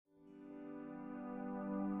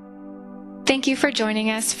Thank you for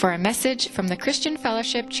joining us for a message from the Christian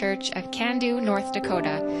Fellowship Church of Candu, North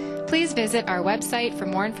Dakota. Please visit our website for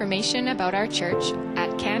more information about our church at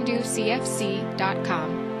canducfc.com.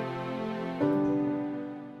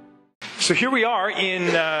 So here we are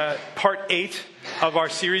in part 8 of our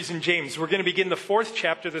series in James. We're going to begin the 4th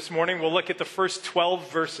chapter this morning. We'll look at the first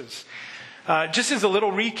 12 verses. Just as a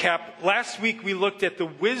little recap, last week we looked at the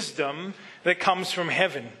wisdom that comes from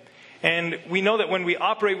heaven. And we know that when we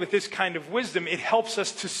operate with this kind of wisdom, it helps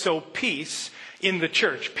us to sow peace in the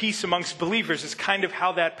church. Peace amongst believers is kind of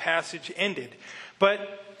how that passage ended.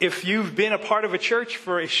 But if you've been a part of a church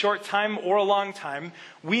for a short time or a long time,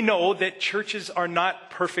 we know that churches are not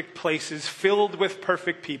perfect places filled with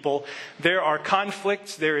perfect people. There are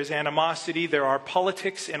conflicts, there is animosity, there are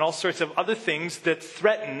politics, and all sorts of other things that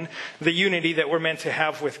threaten the unity that we're meant to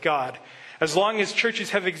have with God. As long as churches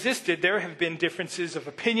have existed, there have been differences of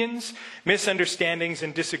opinions, misunderstandings,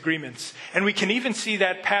 and disagreements. And we can even see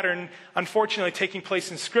that pattern, unfortunately, taking place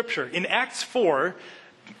in Scripture. In Acts 4,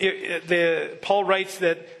 Luke writes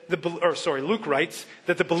that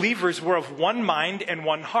the believers were of one mind and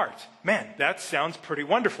one heart. Man, that sounds pretty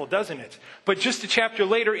wonderful, doesn't it? But just a chapter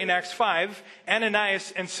later in Acts 5,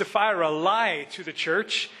 Ananias and Sapphira lie to the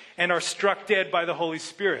church and are struck dead by the Holy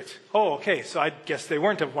Spirit. Oh, okay, so I guess they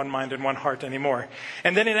weren't of one mind and one heart anymore.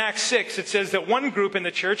 And then in Acts 6, it says that one group in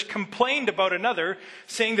the church complained about another,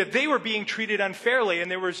 saying that they were being treated unfairly,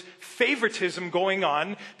 and there was favoritism going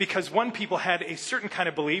on because one people had a certain kind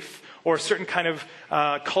of belief or a certain kind of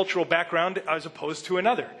cultural background as opposed to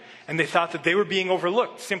another. And they thought that they were being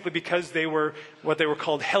overlooked simply because they were what they were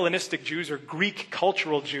called Hellenistic Jews or Greek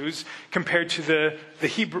cultural Jews compared to the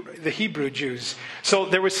Hebrew Jews. So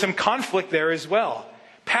there was some conflict there as well.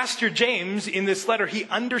 Pastor James, in this letter, he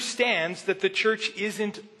understands that the church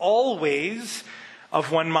isn't always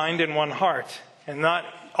of one mind and one heart and not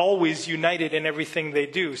always united in everything they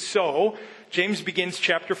do. So James begins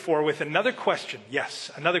chapter 4 with another question.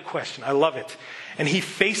 Yes, another question. I love it. And he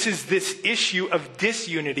faces this issue of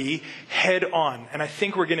disunity head on. And I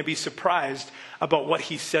think we're going to be surprised about what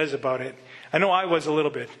he says about it. I know I was a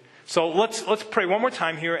little bit. So let's pray one more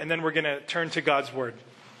time here, and then we're going to turn to God's word.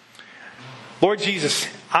 Lord Jesus,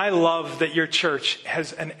 I love that your church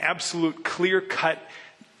has an absolute clear-cut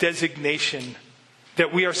designation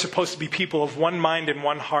that we are supposed to be people of one mind and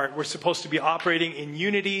one heart. We're supposed to be operating in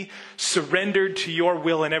unity, surrendered to your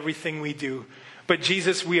will in everything we do. But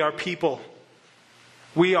Jesus, we are people.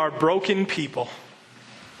 We are broken people.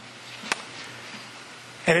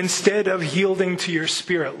 And instead of yielding to your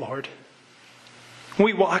Spirit, Lord,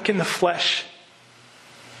 we walk in the flesh.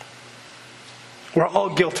 We're all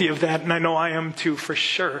guilty of that, and I know I am too, for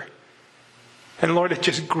sure. And Lord, it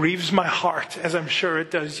just grieves my heart, as I'm sure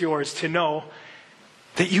it does yours, to know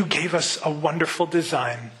that you gave us a wonderful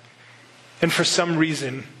design, and for some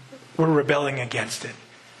reason, we're rebelling against it.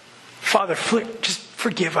 Father, just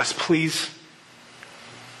forgive us, please.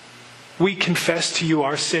 We confess to you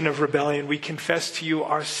our sin of rebellion. We confess to you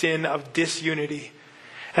our sin of disunity.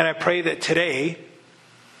 And I pray that today,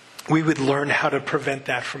 we would learn how to prevent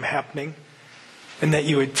that from happening, and that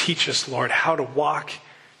you would teach us, Lord, how to walk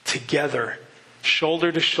together,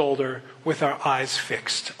 shoulder to shoulder, with our eyes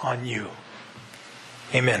fixed on you.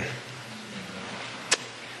 Amen.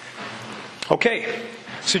 Okay,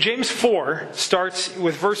 so James 4 starts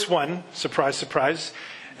with verse 1, surprise, surprise,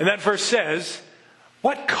 and that verse says,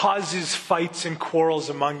 "What causes fights and quarrels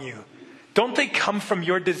among you? Don't they come from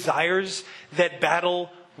your desires that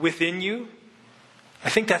battle within you?" I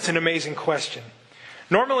think that's an amazing question.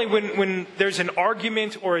 Normally, when there's an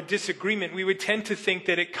argument or a disagreement, we would tend to think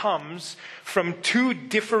that it comes from two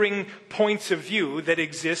differing points of view that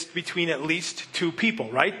exist between at least two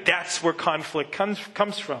people, right? That's where conflict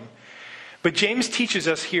comes from. But James teaches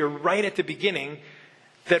us here right at the beginning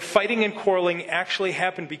that fighting and quarreling actually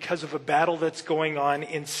happen because of a battle that's going on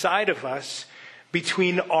inside of us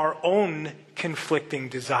between our own conflicting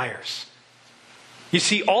desires. You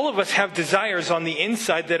see, all of us have desires on the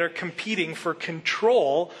inside that are competing for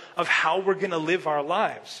control of how we're going to live our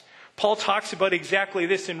lives. Paul talks about exactly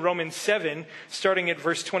this in Romans 7, starting at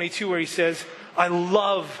verse 22, where he says, "I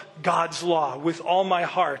love God's law with all my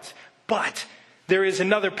heart, but there is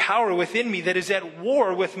another power within me that is at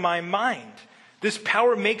war with my mind. This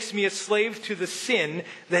power makes me a slave to the sin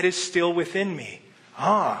that is still within me."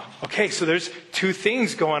 Okay, so there's two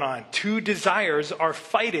things going on. Two desires are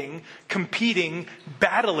fighting, competing,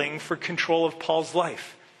 battling for control of Paul's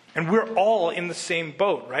life. And we're all in the same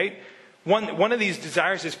boat, right? One of these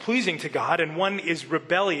desires is pleasing to God, and one is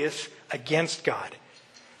rebellious against God.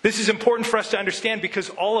 This is important for us to understand because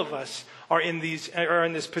all of us are in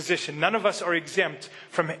this position. None of us are exempt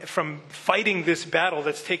from fighting this battle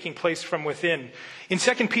that's taking place from within. In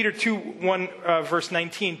 2 Peter 2:1 verse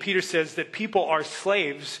 19, Peter says that people are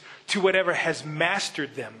slaves to whatever has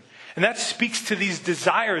mastered them. And that speaks to these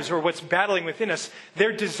desires, or what's battling within us.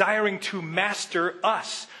 They're desiring to master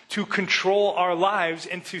us, to control our lives,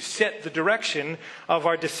 and to set the direction of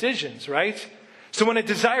our decisions, right? So when a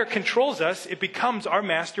desire controls us, it becomes our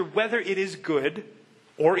master, whether it is good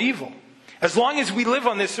or evil. As long as we live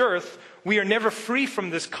on this earth, we are never free from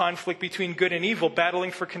this conflict between good and evil,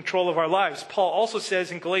 battling for control of our lives. Paul also says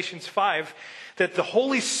in Galatians 5 that the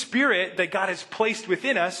Holy Spirit that God has placed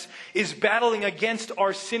within us is battling against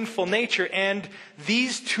our sinful nature, and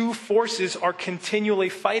these two forces are continually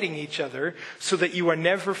fighting each other so that you are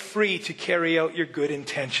never free to carry out your good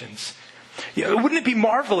intentions. Wouldn't it be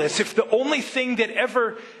marvelous if the only thing that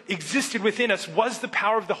ever existed within us was the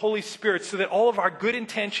power of the Holy Spirit, so that all of our good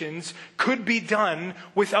intentions could be done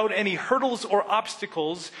without any hurdles or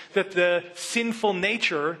obstacles that the sinful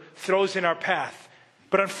nature throws in our path?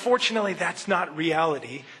 But unfortunately, that's not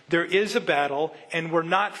reality. There is a battle, and we're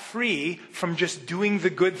not free from just doing the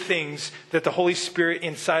good things that the Holy Spirit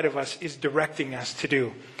inside of us is directing us to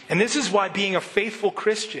do. And this is why being a faithful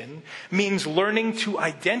Christian means learning to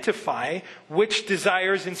identify which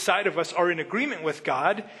desires inside of us are in agreement with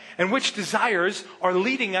God and which desires are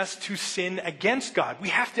leading us to sin against God. We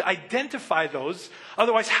have to identify those.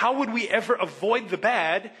 Otherwise, how would we ever avoid the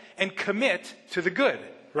bad and commit to the good,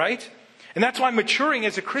 right? And that's why maturing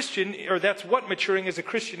as a Christian, or that's what maturing as a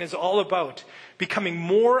Christian is all about. Becoming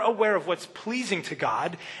more aware of what's pleasing to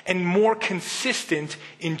God and more consistent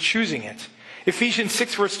in choosing it. Ephesians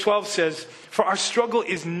 6 verse 12 says, "For our struggle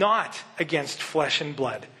is not against flesh and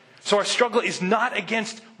blood." So our struggle is not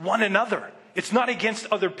against one another. It's not against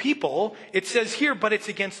other people. It says here, but it's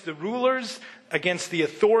against the rulers, against the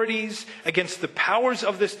authorities, against the powers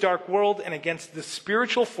of this dark world, and against the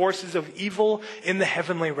spiritual forces of evil in the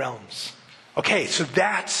heavenly realms. Okay, so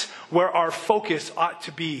that's where our focus ought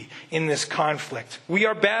to be in this conflict. We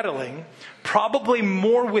are battling, probably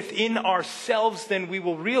more within ourselves than we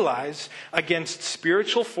will realize, against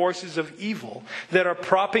spiritual forces of evil that are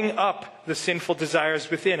propping up the sinful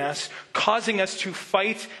desires within us, causing us to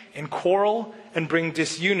fight and quarrel and bring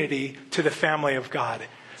disunity to the family of God.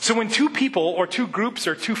 So when two people or two groups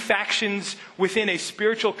or two factions within a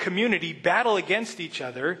spiritual community battle against each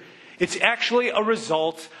other, it's actually a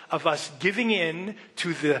result of us giving in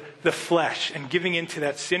to the flesh and giving in to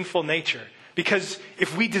that sinful nature. Because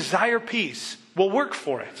if we desire peace, we'll work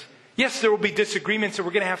for it. Yes, there will be disagreements and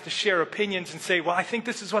we're going to have to share opinions and say, well, I think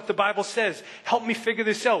this is what the Bible says. Help me figure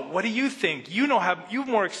this out. What do you think? You have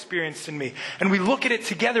more experience than me. And we look at it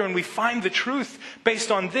together and we find the truth based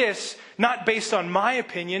on this, not based on my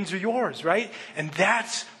opinions or yours, right? And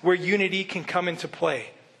that's where unity can come into play.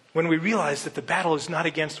 When we realize that the battle is not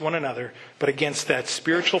against one another, but against that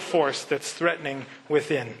spiritual force that's threatening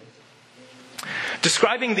within.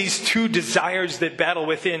 Describing these two desires that battle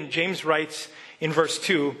within, James writes in verse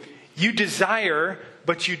 2, "You desire,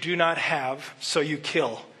 but you do not have, so you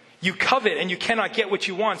kill. You covet, and you cannot get what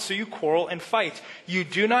you want, so you quarrel and fight. You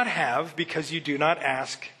do not have, because you do not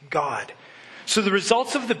ask God." So the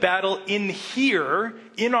results of the battle in here,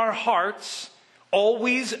 in our hearts,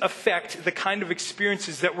 always affect the kind of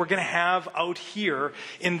experiences that we're going to have out here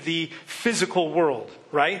in the physical world,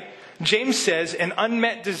 right? James says an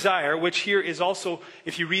unmet desire, which here is also,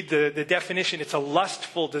 if you read the definition, it's a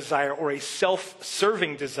lustful desire or a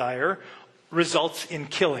self-serving desire, results in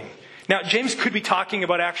killing. Now, James could be talking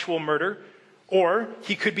about actual murder, or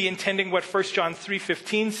he could be intending what 1 John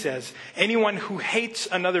 3:15 says. Anyone who hates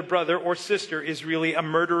another brother or sister is really a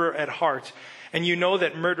murderer at heart. And you know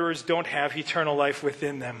that murderers don't have eternal life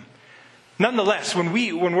within them. Nonetheless, when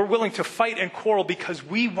we're willing to fight and quarrel because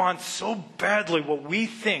we want so badly what we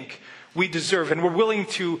think we deserve, and we're willing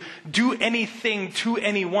to do anything to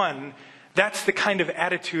anyone, that's the kind of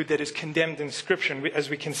attitude that is condemned in Scripture, as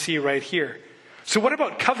we can see right here. So what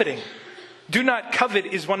about coveting? Do not covet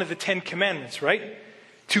is one of the 10 commandments, right?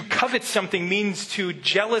 To covet something means to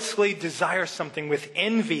jealously desire something with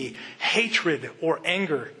envy, hatred, or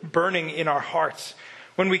anger burning in our hearts.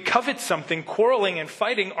 When we covet something, quarreling and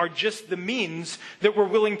fighting are just the means that we're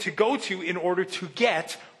willing to go to in order to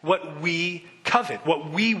get what we covet, what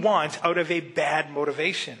we want out of a bad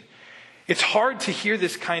motivation. It's hard to hear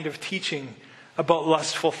this kind of teaching about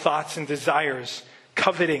lustful thoughts and desires,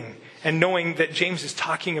 coveting, and knowing that James is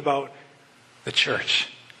talking about the church.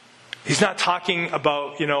 He's not talking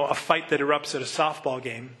about, a fight that erupts at a softball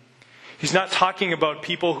game. He's not talking about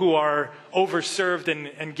people who are overserved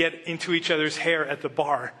and get into each other's hair at the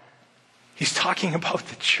bar. He's talking about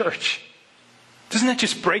the church. Doesn't that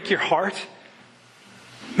just break your heart?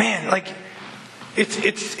 Man, like,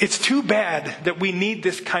 it's too bad that we need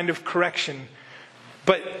this kind of correction.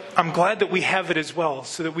 But I'm glad that we have it as well,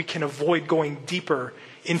 so that we can avoid going deeper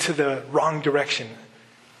into the wrong direction.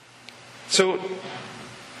 So,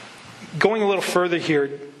 going a little further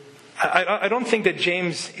here, I don't think that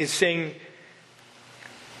James is saying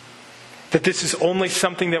that this is only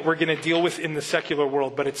something that we're going to deal with in the secular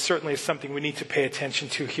world, but it certainly is something we need to pay attention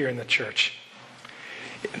to here in the church.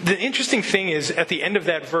 The interesting thing is, at the end of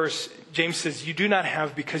that verse, James says, you do not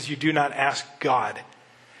have because you do not ask God.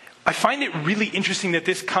 I find it really interesting that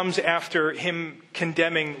this comes after him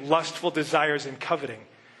condemning lustful desires and coveting.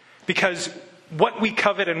 Because what we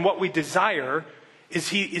covet and what we desire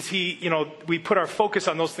we put our focus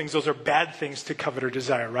on those things. Those are bad things to covet or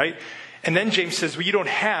desire, right? And then James says, well, you don't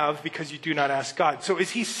have because you do not ask God. So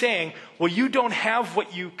is he saying, well, you don't have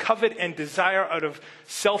what you covet and desire out of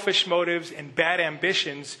selfish motives and bad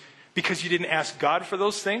ambitions because you didn't ask God for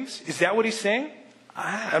those things? Is that what he's saying?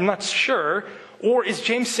 I'm not sure. Or is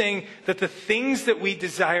James saying that the things that we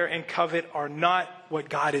desire and covet are not what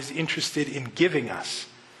God is interested in giving us?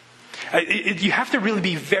 You have to really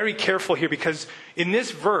be very careful here, because in this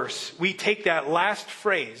verse, we take that last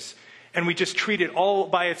phrase and we just treat it all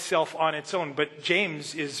by itself on its own. But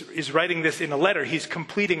James is writing this in a letter. He's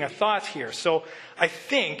completing a thought here. So I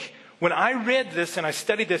think when I read this and I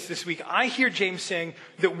studied this week, I hear James saying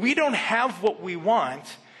that we don't have what we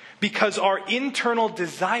want because our internal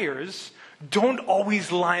desires don't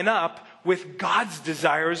always line up with God's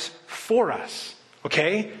desires for us.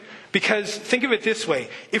 Okay? Because think of it this way.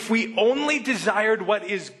 If we only desired what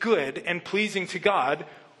is good and pleasing to God,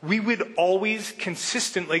 we would always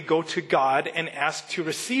consistently go to God and ask to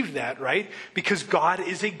receive that, right? Because God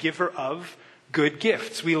is a giver of good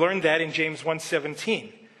gifts. We learned that in James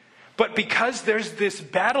 1:17. But because there's this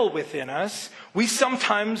battle within us, we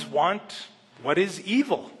sometimes want what is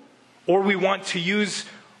evil. Or we want to use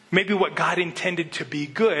maybe what God intended to be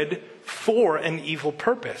good for an evil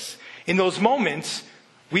purpose. In those moments,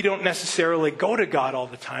 we don't necessarily go to God all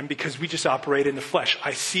the time because we just operate in the flesh.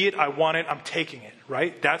 I see it, I want it, I'm taking it,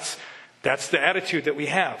 right? That's the attitude that we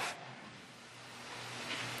have.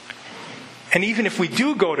 And even if we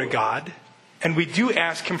do go to God and we do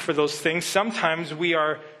ask him for those things, sometimes we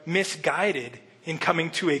are misguided in coming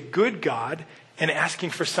to a good God and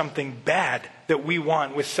asking for something bad that we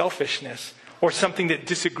want with selfishness, or something that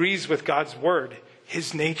disagrees with God's word,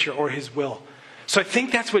 his nature, or his will. So I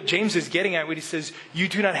think that's what James is getting at when he says, you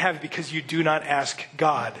do not have because you do not ask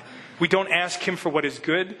God. We don't ask him for what is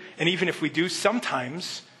good. And even if we do,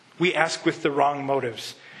 sometimes we ask with the wrong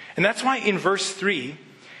motives. And that's why in verse 3,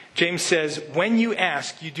 James says, when you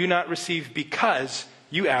ask, you do not receive because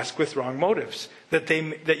you ask with wrong motives,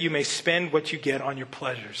 that you may spend what you get on your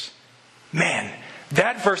pleasures. Man,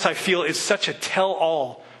 that verse I feel is such a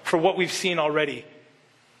tell-all for what we've seen already.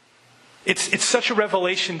 It's such a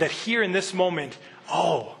revelation that here in this moment,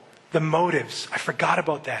 the motives, I forgot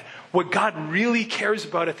about that. What God really cares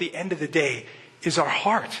about at the end of the day is our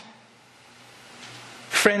heart.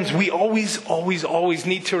 Friends, we always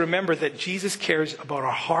need to remember that Jesus cares about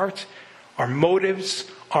our heart, our motives,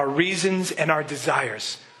 our reasons, and our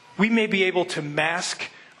desires. We may be able to mask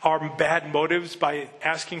our bad motives by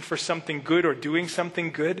asking for something good or doing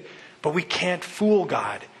something good, but we can't fool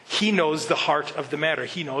God. He knows the heart of the matter.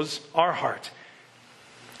 He knows our heart.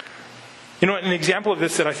 You know, an example of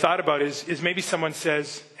this that I thought about is maybe someone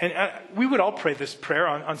says, and we would all pray this prayer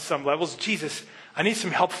on some levels, Jesus, I need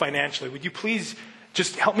some help financially. Would you please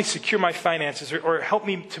just help me secure my finances or help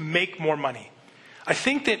me to make more money? I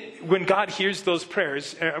think that when God hears those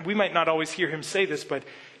prayers, we might not always hear him say this, but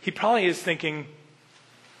he probably is thinking,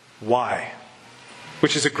 why?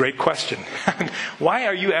 Which is a great question. Why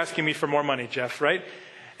are you asking me for more money, Jeff, right?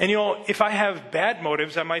 And you know, if I have bad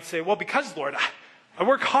motives, I might say, well, because Lord, I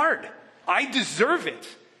work hard. I deserve it.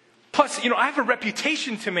 Plus, you know, I have a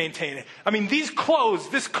reputation to maintain it. I mean, these clothes,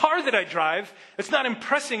 this car that I drive, it's not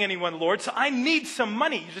impressing anyone, Lord, so I need some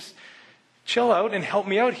money. Just chill out and help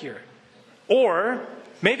me out here. Or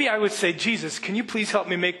maybe I would say, Jesus, can you please help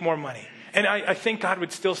me make more money? And I think God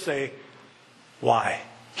would still say, why?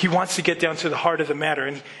 He wants to get down to the heart of the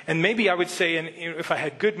matter. And maybe I would say, if I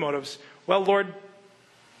had good motives, well, Lord,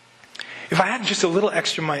 if I had just a little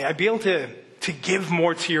extra money, I'd be able to give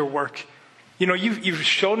more to your work. You know, you've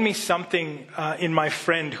shown me something in my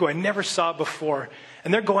friend who I never saw before.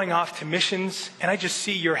 And they're going off to missions. And I just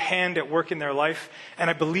see your hand at work in their life. And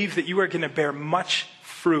I believe that you are going to bear much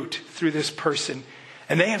fruit through this person.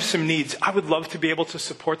 and they have some needs. I would love to be able to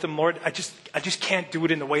support them, Lord. I just can't do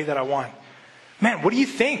it in the way that I want. Man, what do you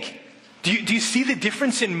think? Do you see the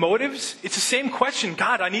difference in motives? It's the same question.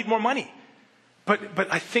 God, I need more money.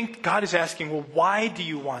 But I think God is asking, well, why do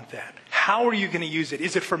you want that? How are you going to use it?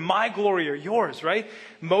 Is it for my glory or yours, right?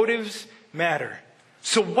 Motives matter.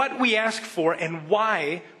 So what we ask for and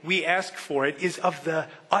why we ask for it is of the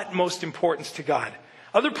utmost importance to God.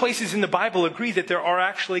 Other places in the Bible agree that there are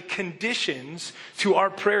actually conditions to our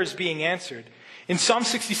prayers being answered. In Psalm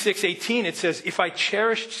 66:18, it says, if I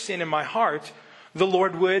cherished sin in my heart, the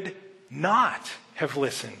Lord would not have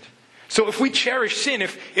listened. So if we cherish sin,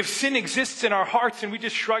 if sin exists in our hearts and we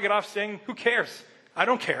just shrug it off saying, who cares? I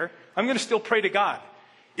don't care. I'm going to still pray to God.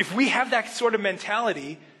 If we have that sort of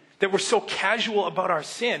mentality that we're so casual about our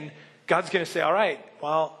sin, God's going to say, all right,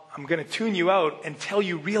 well, I'm going to tune you out until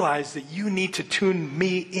you realize that you need to tune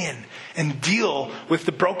me in and deal with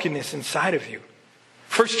the brokenness inside of you.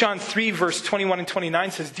 1 John 3 verse 21 and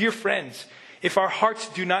 29 says, dear friends, if our hearts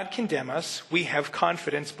do not condemn us, we have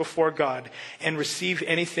confidence before God and receive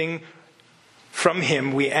anything from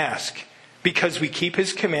him we ask, because we keep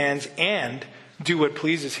his commands and do what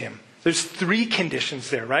pleases him. There's 3 conditions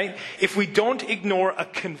there, right? If we don't ignore a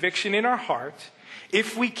conviction in our heart,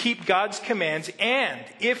 if we keep God's commands, and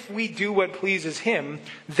if we do what pleases him,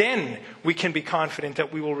 then we can be confident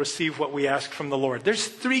that we will receive what we ask from the Lord. There's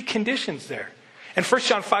 3 conditions there. And 1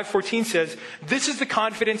 John 5:14 says, this is the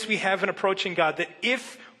confidence we have in approaching God, that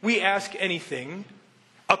if we ask anything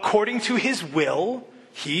according to his will,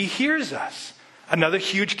 he hears us. Another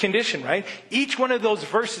huge condition, right? Each one of those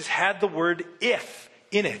verses had the word if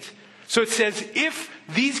in it. So it says, if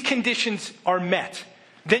these conditions are met,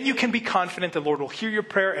 then you can be confident the Lord will hear your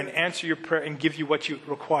prayer and answer your prayer and give you what you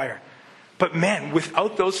require. But man,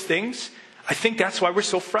 without those things, I think that's why we're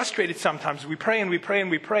so frustrated sometimes. We pray and we pray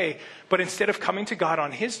and we pray, but instead of coming to God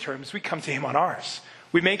on his terms, we come to him on ours.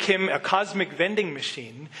 We make him a cosmic vending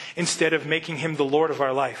machine instead of making him the Lord of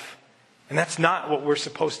our life. And that's not what we're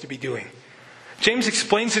supposed to be doing. James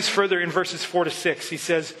explains this further in verses 4 to 6. He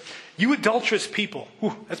says, you adulterous people.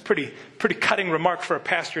 That's pretty cutting remark for a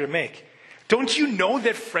pastor to make. Don't you know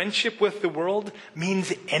that friendship with the world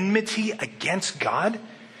means enmity against God?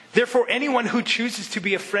 Therefore, anyone who chooses to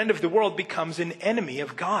be a friend of the world becomes an enemy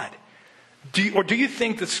of God. Do you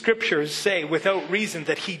think the scriptures say without reason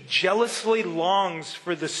that he jealously longs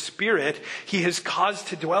for the Spirit he has caused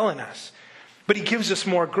to dwell in us? But he gives us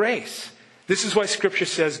more grace. This is why scripture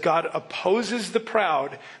says God opposes the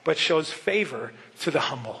proud but shows favor to the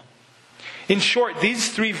humble. In short,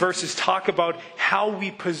 these 3 verses talk about how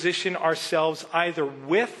we position ourselves either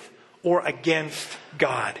with or against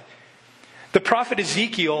God. The prophet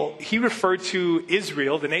Ezekiel, he referred to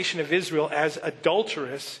Israel, the nation of Israel, as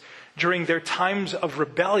adulterous during their times of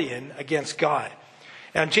rebellion against God.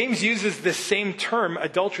 Now, James uses this same term,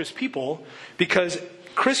 adulterous people, because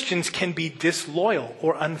Christians can be disloyal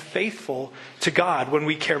or unfaithful to God when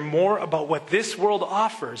we care more about what this world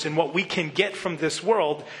offers and what we can get from this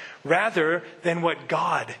world rather than what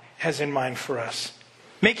God has in mind for us.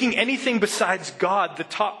 Making anything besides God the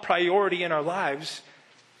top priority in our lives,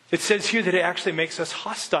 it says here that it actually makes us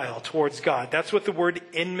hostile towards God. That's what the word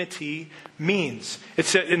enmity means. It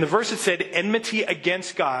said, in the verse it said enmity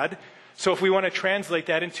against God. So if we want to translate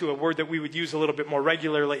that into a word that we would use a little bit more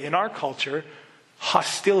regularly in our culture,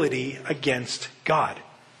 hostility against God.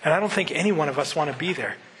 And I don't think any one of us want to be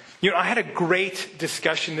there. You know, I had a great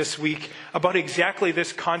discussion this week about exactly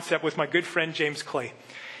this concept with my good friend James Clay.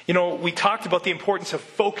 You know, we talked about the importance of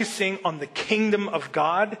focusing on the kingdom of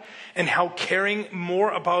God and how caring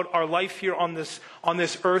more about our life here on this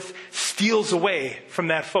earth steals away from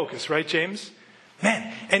that focus, right, James?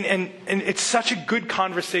 Man, and it's such a good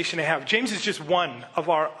conversation to have. James is just one of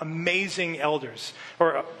our amazing elders,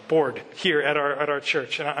 or board here at our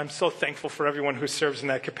church. And I'm so thankful for everyone who serves in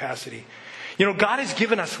that capacity. You know, God has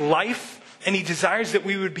given us life, and he desires that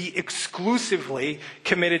we would be exclusively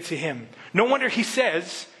committed to him. No wonder he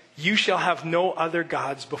says, you shall have no other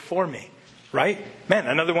gods before me. Right? Man,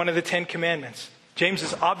 another one of the 10 commandments. James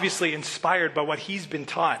is obviously inspired by what he's been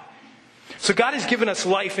taught. So God has given us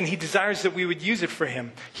life, and he desires that we would use it for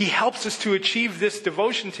him. He helps us to achieve this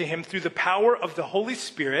devotion to him through the power of the Holy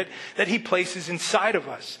Spirit that he places inside of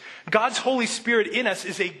us. God's Holy Spirit in us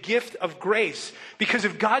is a gift of grace, because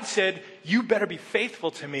if God said, you better be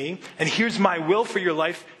faithful to me, and here's my will for your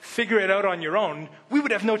life, figure it out on your own, we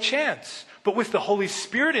would have no chance. But with the Holy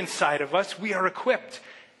Spirit inside of us, we are equipped.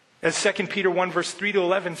 As 2 Peter 1 verse 3 to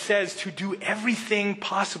 11 says, to do everything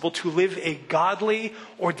possible to live a godly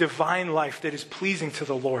or divine life that is pleasing to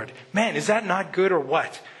the Lord. Man, is that not good or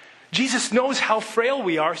what? Jesus knows how frail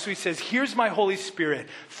we are, so he says, here's my Holy Spirit.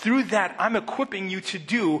 Through that, I'm equipping you to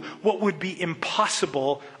do what would be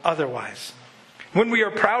impossible otherwise. When we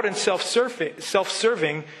are proud and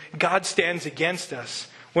self-serving, God stands against us.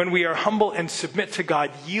 When we are humble and submit to God,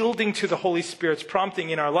 yielding to the Holy Spirit's prompting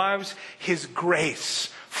in our lives, his grace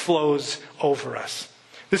flows over us.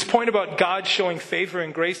 This point about God showing favor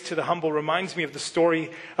and grace to the humble reminds me of the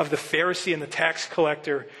story of the Pharisee and the tax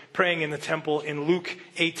collector praying in the temple in Luke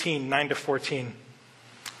 18, 9-14.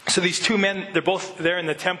 So these two men, they're both there in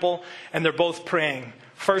the temple and they're both praying.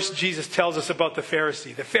 First, Jesus tells us about the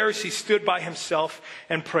Pharisee. The Pharisee stood by himself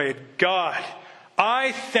and prayed, God,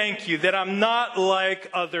 I thank you that I'm not like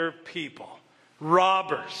other people,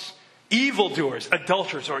 robbers, evildoers,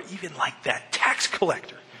 adulterers, or even like that tax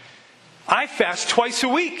collector. I fast twice a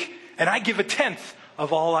week, and I give 1/10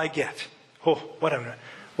 of all I get. Oh, what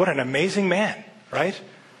an amazing man, right?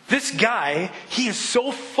 This guy, he is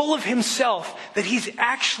so full of himself that he's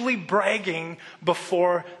actually bragging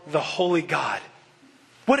before the holy God.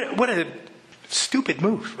 What a stupid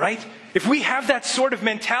move, right? If we have that sort of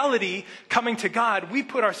mentality coming to God, we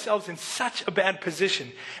put ourselves in such a bad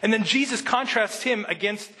position. And then Jesus contrasts him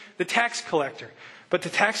against the tax collector. But the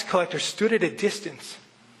tax collector stood at a distance.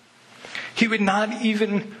 He would not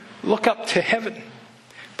even look up to heaven,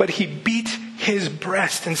 but he beat his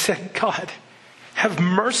breast and said, God, have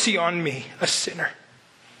mercy on me, a sinner.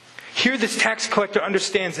 Here this tax collector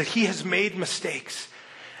understands that he has made mistakes,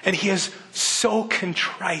 and he is so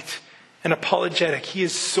contrite and apologetic. He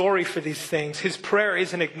is sorry for these things. His prayer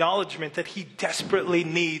is an acknowledgement that he desperately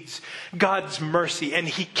needs God's mercy, and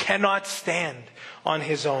he cannot stand on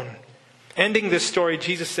his own. Ending this story,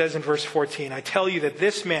 Jesus says in verse 14, I tell you that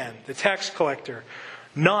this man, the tax collector,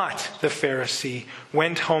 not the Pharisee,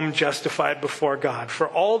 went home justified before God. For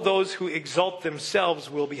all those who exalt themselves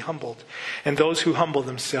will be humbled, and those who humble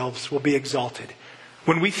themselves will be exalted.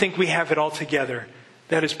 When we think we have it all together,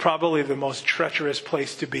 that is probably the most treacherous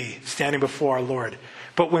place to be, standing before our Lord.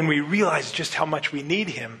 But when we realize just how much we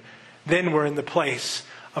need him, then we're in the place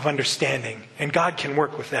of understanding, and God can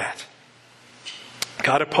work with that.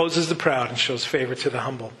 God opposes the proud and shows favor to the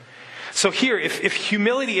humble. So here, if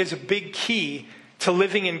humility is a big key to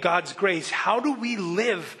living in God's grace, how do we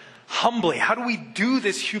live humbly? How do we do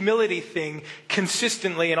this humility thing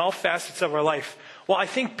consistently in all facets of our life? Well, I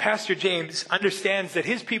think Pastor James understands that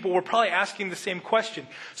his people were probably asking the same question.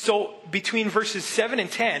 So between verses 7 and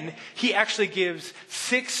 10, he actually gives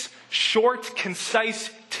 6 short, concise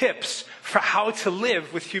tips for how to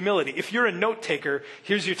live with humility. If you're a note taker,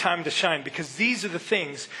 here's your time to shine, because these are the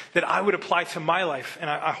things that I would apply to my life, and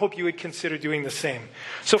I hope you would consider doing the same.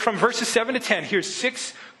 So from verses 7 to 10, here's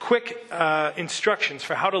 6 quick instructions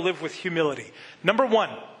for how to live with humility. Number 1,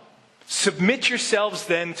 submit yourselves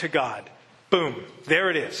then to God. Boom, there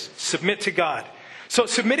it is. Submit to God. So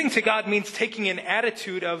submitting to God means taking an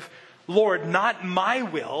attitude of, Lord, not my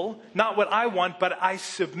will, not what I want, but I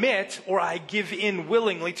submit or I give in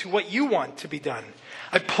willingly to what you want to be done.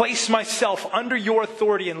 I place myself under your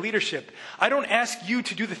authority and leadership. I don't ask you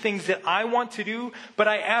to do the things that I want to do, but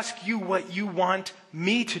I ask you what you want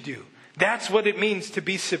me to do. That's what it means to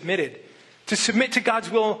be submitted. To submit to God's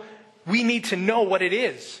will, we need to know what it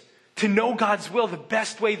is. To know God's will, the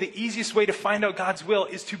best way, the easiest way to find out God's will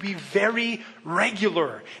is to be very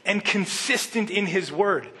regular and consistent in his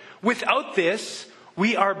word. Without this,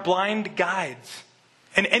 we are blind guides.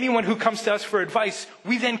 And anyone who comes to us for advice,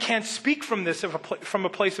 we then can't speak from this from a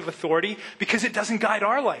place of authority because it doesn't guide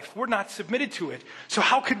our life. We're not submitted to it. So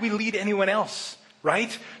how could we lead anyone else,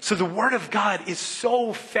 right? So the word of God is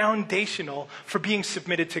so foundational for being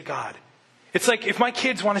submitted to God. It's like if my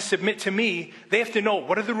kids want to submit to me, they have to know,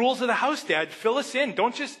 what are the rules of the house, Dad? Fill us in.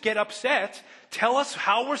 Don't just get upset. Tell us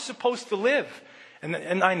how we're supposed to live. And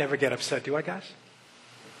I never get upset, do I, guys?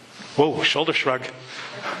 Whoa, shoulder shrug.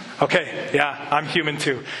 Okay, yeah, I'm human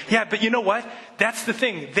too. Yeah, but you know what? That's the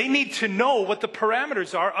thing. They need to know what the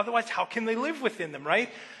parameters are. Otherwise, how can they live within them, right?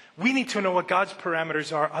 We need to know what God's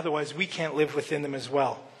parameters are. Otherwise, we can't live within them as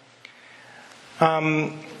well.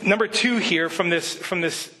 Number 2 here from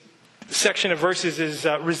this section of verses is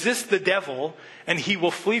resist the devil and he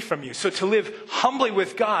will flee from you. So to live humbly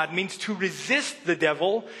with God means to resist the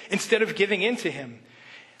devil instead of giving in to him.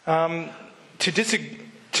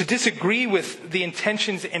 To disagree with the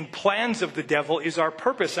intentions and plans of the devil is our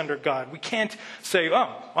purpose under God. We can't say, oh,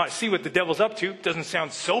 I see what the devil's up to. Doesn't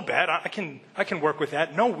sound so bad. I can work with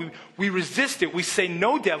that. No, we resist it. We say,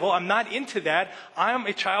 no, devil, I'm not into that. I'm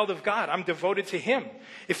a child of God. I'm devoted to him.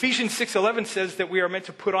 Ephesians 6:11 says that we are meant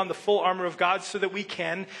to put on the full armor of God so that we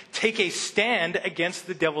can take a stand against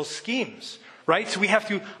the devil's schemes. right? So we have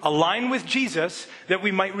to align with Jesus that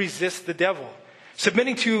we might resist the devil.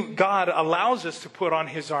 Submitting to God allows us to put on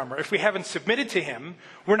his armor. If we haven't submitted to him,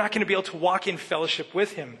 we're not going to be able to walk in fellowship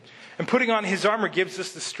with him. And putting on his armor gives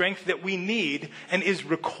us the strength that we need and is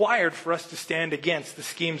required for us to stand against the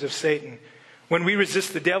schemes of Satan. When we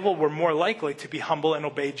resist the devil, we're more likely to be humble and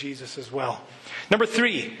obey Jesus as well. Number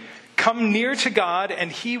 3, come near to God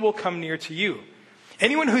and he will come near to you.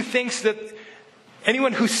 Anyone who seeks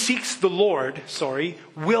the Lord,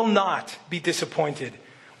 will not be disappointed.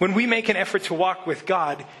 When we make an effort to walk with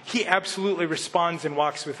God, he absolutely responds and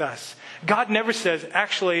walks with us. God never says,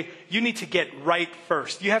 actually, you need to get right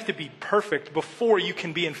first. You have to be perfect before you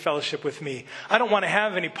can be in fellowship with me. I don't want to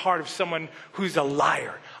have any part of someone who's a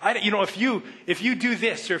liar. If you do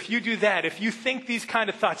this or if you do that, if you think these kind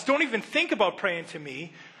of thoughts, don't even think about praying to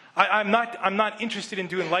me. I'm not interested in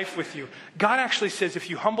doing life with you. God actually says, if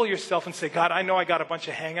you humble yourself and say, God, I know I got a bunch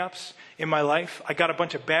of hang-ups in my life. I got a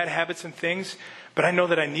bunch of bad habits and things, but I know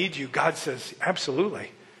that I need you. God says,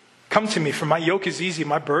 absolutely. Come to me, for my yoke is easy,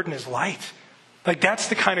 my burden is light. Like, that's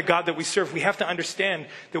the kind of God that we serve. We have to understand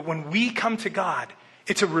that when we come to God,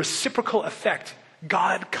 it's a reciprocal effect.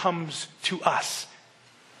 God comes to us.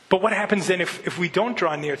 But what happens then if we don't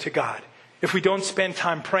draw near to God? If we don't spend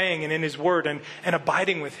time praying and in his word and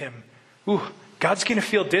abiding with him? God's going to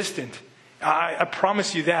feel distant. I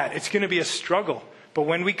promise you that. It's going to be a struggle. But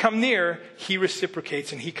when we come near, he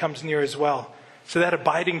reciprocates and he comes near as well. So that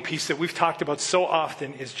abiding piece that we've talked about so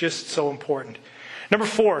often is just so important. Number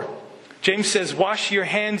 4, James says, wash your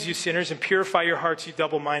hands, you sinners, and purify your hearts, you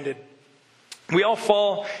double-minded. We all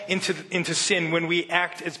fall into sin when we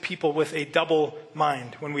act as people with a double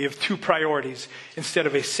mind, when we have 2 priorities instead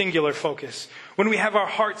of a singular focus. When we have our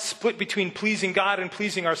hearts split between pleasing God and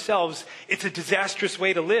pleasing ourselves, it's a disastrous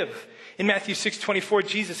way to live. In Matthew 6:24,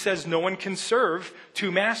 Jesus says no one can serve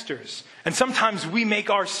 2 masters. And sometimes we make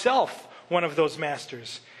ourselves one of those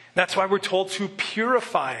masters. That's why we're told to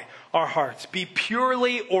purify our hearts. Be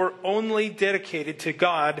purely or only dedicated to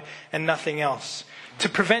God and nothing else. To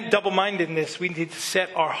prevent double-mindedness, we need to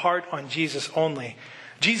set our heart on Jesus only.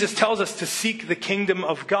 Jesus tells us to seek the kingdom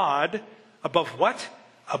of God above what?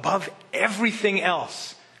 Above everything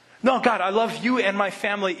else. No, God, I love you and my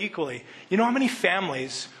family equally. You know how many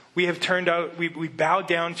families we have turned out, we bow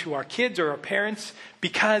down to our kids or our parents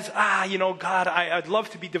because, God, I'd love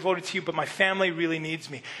to be devoted to you, but my family really needs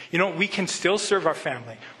me. We can still serve our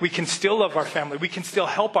family. We can still love our family. We can still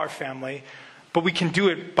help our family, but we can do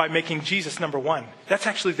it by making Jesus number 1. That's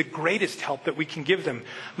actually the greatest help that we can give them.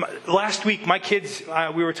 Last week, my kids,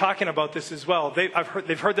 we were talking about this as well.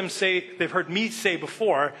 They've heard me say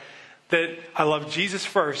before that I love Jesus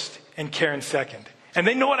first and Karen second. And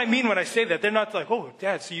they know what I mean when I say that. They're not like, oh,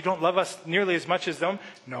 Dad, so you don't love us nearly as much as them?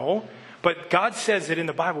 No. But God says that in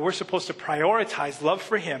the Bible, we're supposed to prioritize love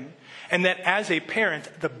for him. And that as a parent,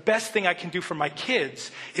 the best thing I can do for my kids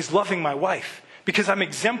is loving my wife. Because I'm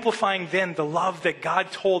exemplifying then the love that God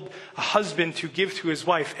told a husband to give to his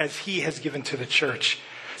wife as he has given to the church.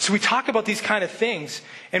 So we talk about these kind of things,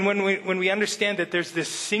 and when we understand that there's this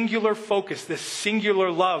singular focus, this singular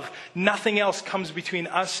love, nothing else comes between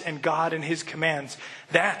us and God and his commands,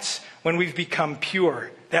 that's when we've become pure.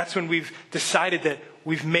 That's when we've decided that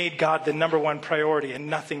we've made God the number 1 priority, and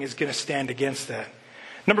nothing is going to stand against that.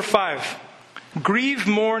 Number 5, grieve,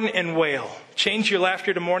 mourn, and wail. Change your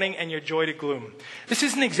laughter to mourning and your joy to gloom. This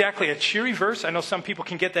isn't exactly a cheery verse. I know some people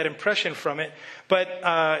can get that impression from it, but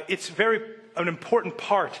it's an important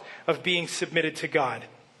part of being submitted to God.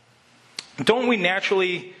 Don't we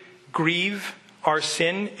naturally grieve our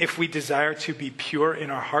sin if we desire to be pure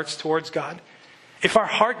in our hearts towards God? If our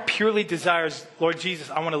heart purely desires, Lord Jesus,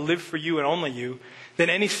 I want to live for you and only you, then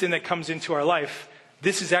any sin that comes into our life,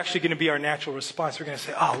 this is actually going to be our natural response. We're going to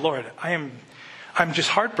say, oh, Lord, I'm just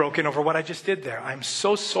heartbroken over what I just did there. I'm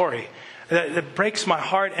so sorry. That breaks my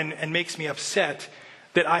heart and makes me upset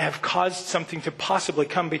that I have caused something to possibly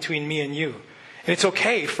come between me and you. And it's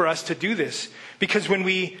okay for us to do this, because when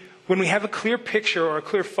we have a clear picture or a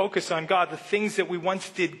clear focus on God, the things that we once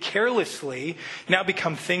did carelessly now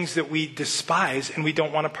become things that we despise and we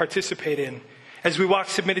don't want to participate in. As we walk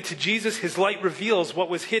submitted to Jesus, his light reveals what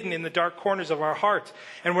was hidden in the dark corners of our heart.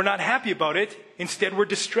 And we're not happy about it. Instead, we're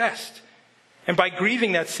distressed. And by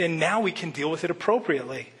grieving that sin, now we can deal with it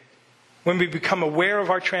appropriately. When we become aware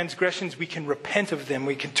of our transgressions, we can repent of them.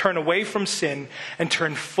 We can turn away from sin and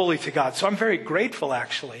turn fully to God. So I'm very grateful,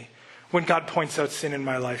 actually, when God points out sin in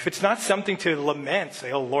my life. It's not something to lament,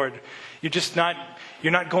 say, oh, Lord,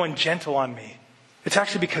 you're not going gentle on me. It's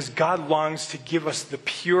actually because God longs to give us the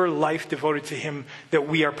pure life devoted to him that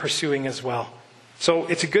we are pursuing as well. So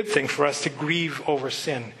it's a good thing for us to grieve over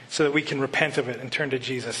sin so that we can repent of it and turn to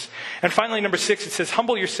Jesus. And finally, number 6, it says,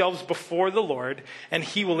 humble yourselves before the Lord and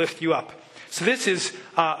he will lift you up. So this is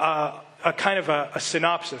a kind of a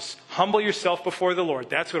synopsis. Humble yourself before the Lord.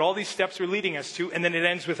 That's what all these steps are leading us to. And then it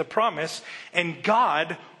ends with a promise, and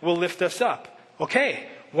God will lift us up. Okay,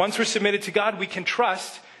 once we're submitted to God, we can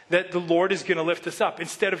trust that the Lord is going to lift us up.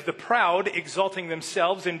 Instead of the proud exalting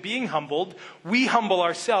themselves and being humbled, we humble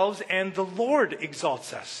ourselves and the Lord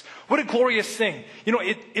exalts us. What a glorious thing. You know,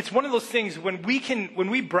 it's one of those things when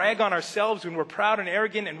we brag on ourselves, when we're proud and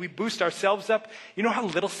arrogant and we boost ourselves up, you know how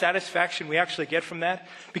little satisfaction we actually get from that?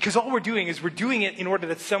 Because all we're doing is we're doing it in order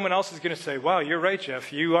that someone else is going to say, wow, you're right,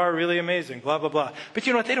 Jeff. You are really amazing, blah, blah, blah. But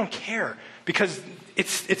you know what? They don't care because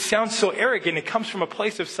it sounds so arrogant. It comes from a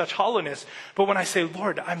place of such hollowness. But when I say,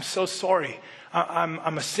 Lord, I'm so sorry.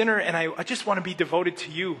 I'm a sinner and I just want to be devoted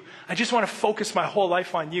to you. I just want to focus my whole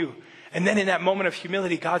life on you. And then in that moment of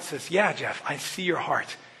humility, God says, yeah, Jeff, I see your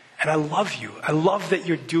heart. And I love you. I love that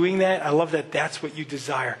you're doing that. I love that that's what you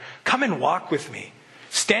desire. Come and walk with me.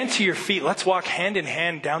 Stand to your feet. Let's walk hand in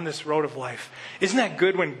hand down this road of life. Isn't that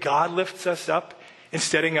good when God lifts us up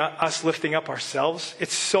instead of us lifting up ourselves?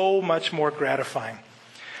 It's so much more gratifying.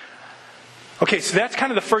 Okay, so that's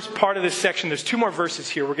kind of the first part of this section. There's 2 more verses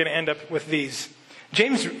here. We're going to end up with these.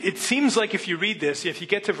 James, it seems like if you read this, if you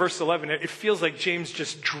get to verse 11, it feels like James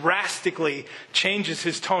just drastically changes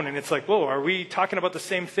his tone. And it's like, whoa, are we talking about the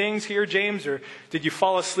same things here, James? Or did you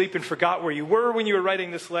fall asleep and forgot where you were when you were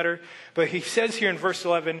writing this letter? But he says here in verse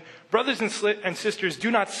 11, brothers and sisters, do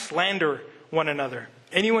not slander one another.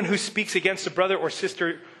 Anyone who speaks against a brother or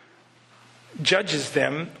sister judges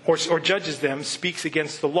them or judges them speaks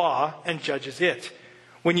against the law and judges it.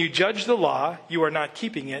 When you judge the law, you are not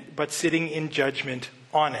keeping it, but sitting in judgment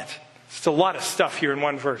on it. It's a lot of stuff here in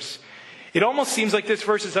one verse. It almost seems like this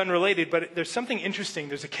verse is unrelated, but there's something interesting.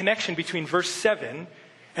 There's a connection between verse 7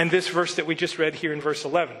 and this verse that we just read here in verse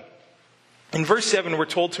 11. In verse 7, we're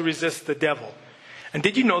told to resist the devil. And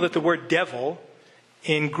did you know that the word devil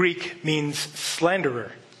in Greek means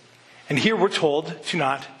slanderer? And here we're told to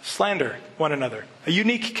not slander one another. A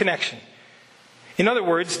unique connection. In other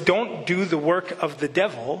words, don't do the work of the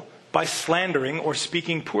devil by slandering or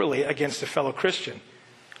speaking poorly against a fellow Christian.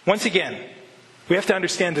 Once again, we have to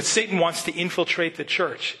understand that Satan wants to infiltrate the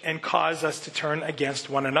church and cause us to turn against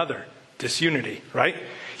one another. Disunity, right?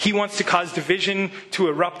 He wants to cause division to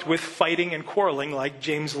erupt with fighting and quarreling like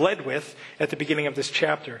James led with at the beginning of this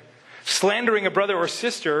chapter. Slandering a brother or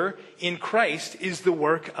sister in Christ is the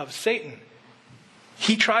work of Satan.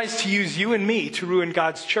 He tries to use you and me to ruin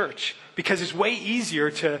God's church. Because it's way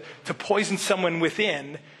easier to poison someone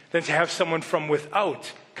within than to have someone from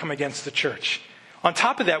without come against the church. On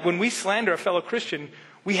top of that, when we slander a fellow Christian,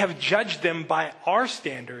 we have judged them by our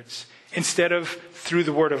standards instead of through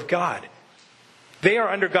the Word of God. They are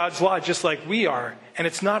under God's law just like we are, and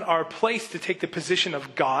it's not our place to take the position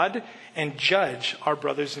of God and judge our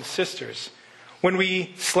brothers and sisters. When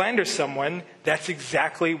we slander someone, that's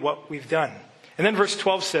exactly what we've done. And then verse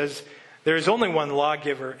 12 says, there is only one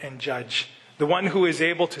lawgiver and judge, the one who is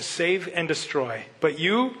able to save and destroy. But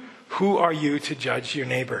you, who are you to judge your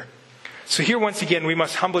neighbor? So here once again, we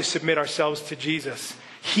must humbly submit ourselves to Jesus.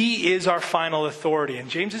 He is our final authority.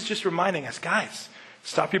 And James is just reminding us, guys,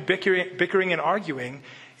 stop your bickering and arguing.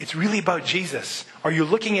 It's really about Jesus. Are you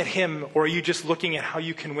looking at him, or are you just looking at how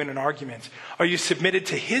you can win an argument? Are you submitted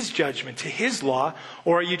to his judgment, to his law,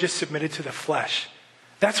 or are you just submitted to the flesh?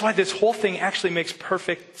 That's why this whole thing actually makes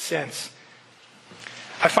perfect sense.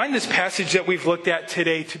 I find this passage that we've looked at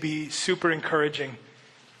today to be super encouraging.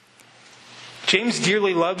 James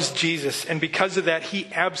dearly loves Jesus, and because of that, he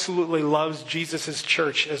absolutely loves Jesus'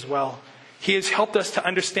 church as well. He has helped us to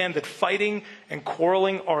understand that fighting and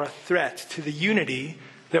quarreling are a threat to the unity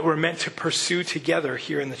that we're meant to pursue together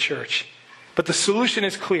here in the church. But the solution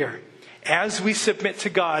is clear. As we submit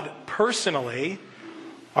to God personally,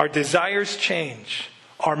 our desires change.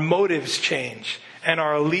 Our motives change, and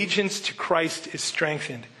our allegiance to Christ is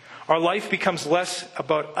strengthened. Our life becomes less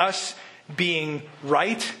about us being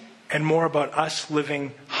right and more about us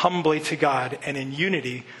living humbly to God and in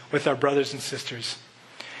unity with our brothers and sisters.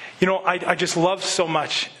 You know, I just love so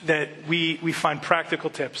much that we find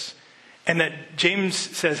practical tips, and that James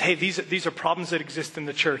says, hey, these are problems that exist in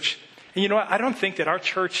the church. And you know what? I don't think that our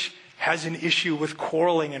church has an issue with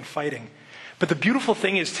quarreling and fighting. But the beautiful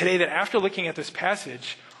thing is today that after looking at this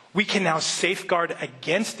passage, we can now safeguard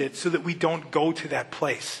against it so that we don't go to that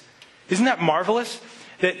place. Isn't that marvelous?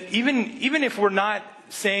 That even if we're not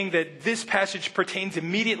saying that this passage pertains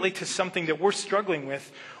immediately to something that we're struggling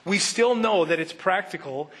with. We still know that it's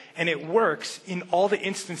practical and it works in all the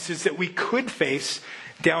instances that we could face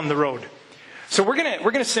down the road. So we're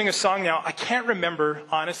gonna sing a song now. I can't remember,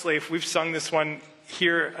 honestly, if we've sung this one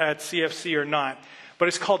here at CFC or not, but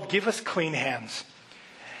it's called Give Us Clean Hands.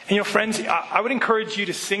 And friends, I would encourage you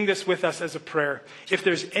to sing this with us as a prayer. If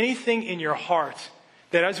there's anything in your heart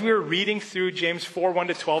that as we were reading through James 4,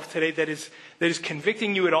 1-12 today that is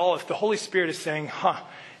convicting you at all, if the Holy Spirit is saying,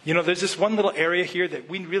 there's this one little area here that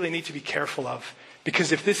we really need to be careful of.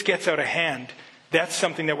 Because if this gets out of hand, that's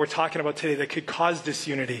something that we're talking about today that could cause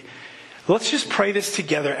disunity. Let's just pray this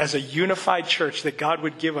together as a unified church, that God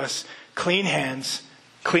would give us clean hands,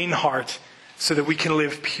 clean heart, so that we can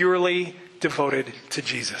live purely devoted to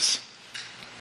Jesus.